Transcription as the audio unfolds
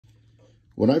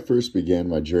When I first began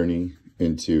my journey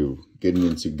into getting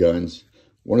into guns,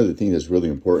 one of the things that's really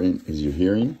important is your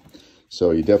hearing.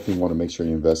 So you definitely want to make sure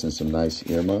you invest in some nice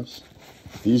earmuffs.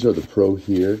 These are the Pro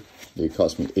here. They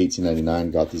cost me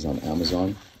 $18.99. Got these on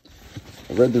Amazon.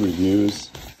 I read the reviews,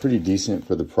 pretty decent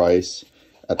for the price.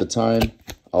 At the time,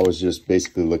 I was just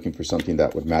basically looking for something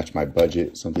that would match my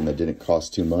budget, something that didn't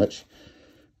cost too much.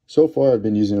 So far, I've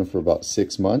been using them for about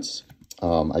 6 months.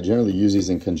 I generally use these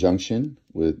in conjunction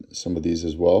with some of these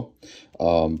as well.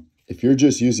 If you're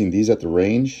just using these at the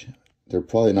range, they're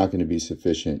probably not going to be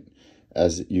sufficient,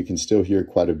 as you can still hear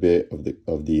quite a bit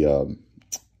of the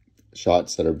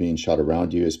shots that are being shot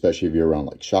around you, especially if you're around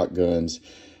like shotguns,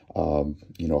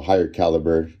 you know, higher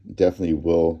caliber. Definitely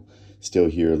will still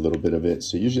hear a little bit of it.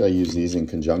 So usually I use these in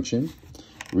conjunction.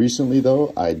 Recently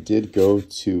though, I did go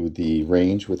to the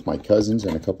range with my cousins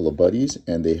and a couple of buddies,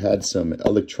 and they had some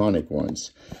electronic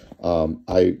ones.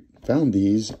 I found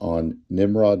these on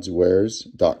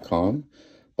nimrodswares.com.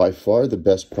 By far the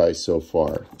best price so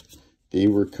far. They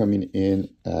were coming in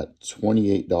at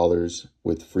 $28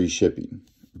 with free shipping.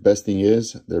 Best thing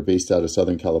is they're based out of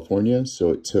Southern California, so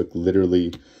it took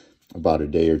literally about a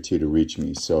day or two to reach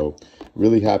me. So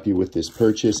really happy with this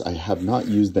purchase. I have not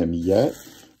used them yet,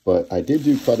 but I did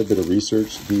do quite a bit of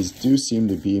research. These do seem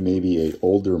to be maybe an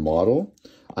older model.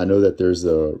 I know that there's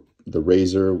the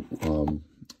Razor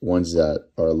ones that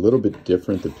are a little bit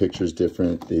different. The picture's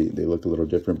different. They look a little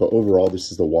different. But overall,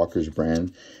 this is the Walker's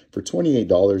brand. For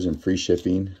 $28 and free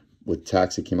shipping, with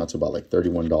tax, it came out to about like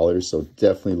 $31. So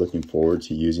definitely looking forward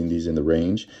to using these in the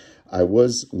range. I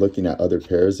was looking at other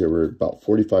pairs. They were about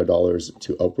 $45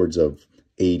 to upwards of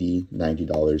 $80,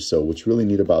 $90. So what's really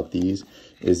neat about these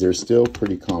is they're still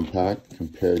pretty compact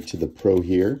compared to the Pro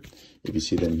here. If you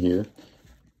see them here,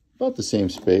 about the same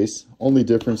space. Only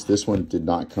difference, this one did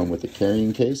not come with a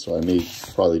carrying case, so I may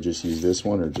probably just use this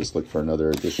one or just look for another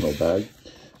additional bag.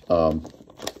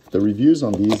 The reviews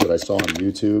on these that I saw on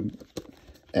YouTube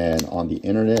and on the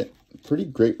internet, pretty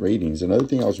great ratings. Another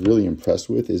thing I was really impressed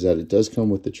with is that it does come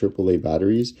with the AAA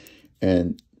batteries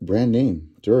and brand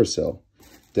name Duracell.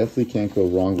 Definitely can't go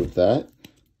wrong with that.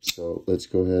 So let's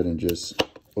go ahead and just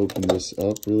open this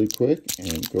up really quick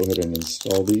and go ahead and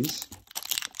install these.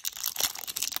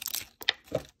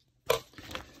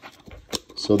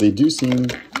 So they do seem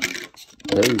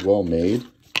very well made.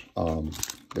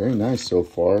 Very nice so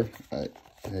far. I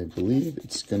believe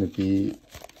it's going to be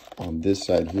on this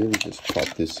side here. We just pop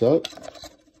this up.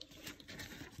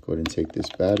 Go ahead and take this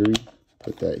battery,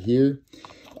 put that here.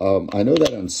 I know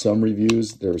that on some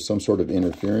reviews there was some sort of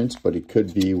interference, but it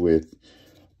could be with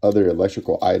other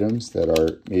electrical items that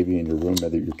are maybe in your room,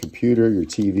 whether your computer, your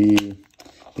TV,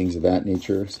 things of that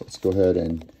nature. So let's go ahead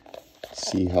and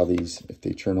see how these, if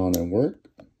they turn on and work.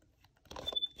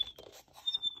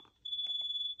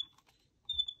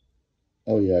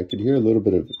 Oh yeah, I could hear a little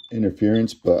bit of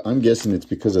interference, but I'm guessing it's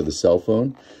because of the cell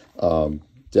phone.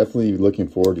 Definitely looking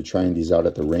forward to trying these out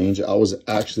at the range. I was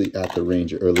actually at the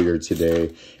range earlier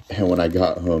today, and when I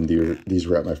got home, these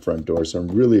were at my front door. So I'm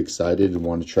really excited and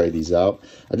want to try these out.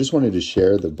 I just wanted to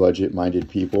share the budget-minded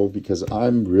people, because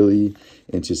I'm really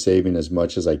into saving as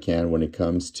much as I can when it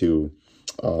comes to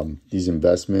these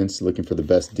investments, looking for the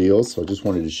best deals. So I just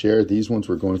wanted to share. These ones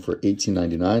were going for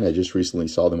 $18.99. I just recently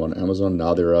saw them on Amazon.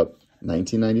 Now they're up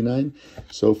 $19.99.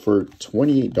 So for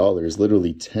 $28,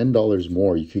 literally $10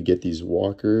 more, you could get these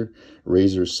Walker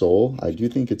Razor Soul. I do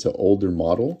think it's an older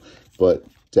model, but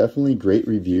definitely great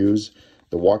reviews.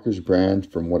 The Walker's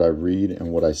brand, from what I read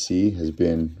and what I see, has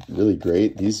been really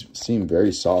great. These seem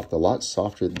very soft, a lot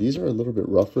softer. These are a little bit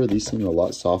rougher. These seem a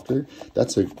lot softer.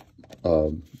 That's a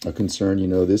concern. You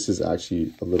know, this is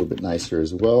actually a little bit nicer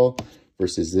as well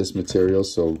versus this material.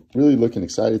 So really looking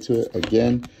excited to it.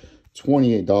 Again,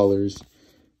 $28.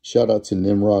 Shout out to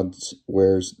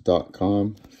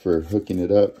nimrodswares.com for hooking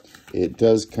it up. It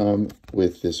does come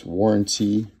with this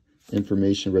warranty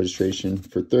information registration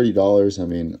for $30. I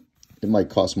mean, it might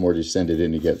cost more to send it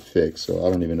in to get fixed, so I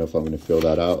don't even know if I'm going to fill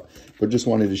that out, but just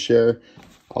wanted to share.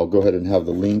 I'll go ahead and have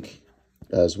the link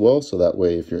as well, so that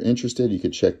way if you're interested, you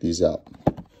could check these out.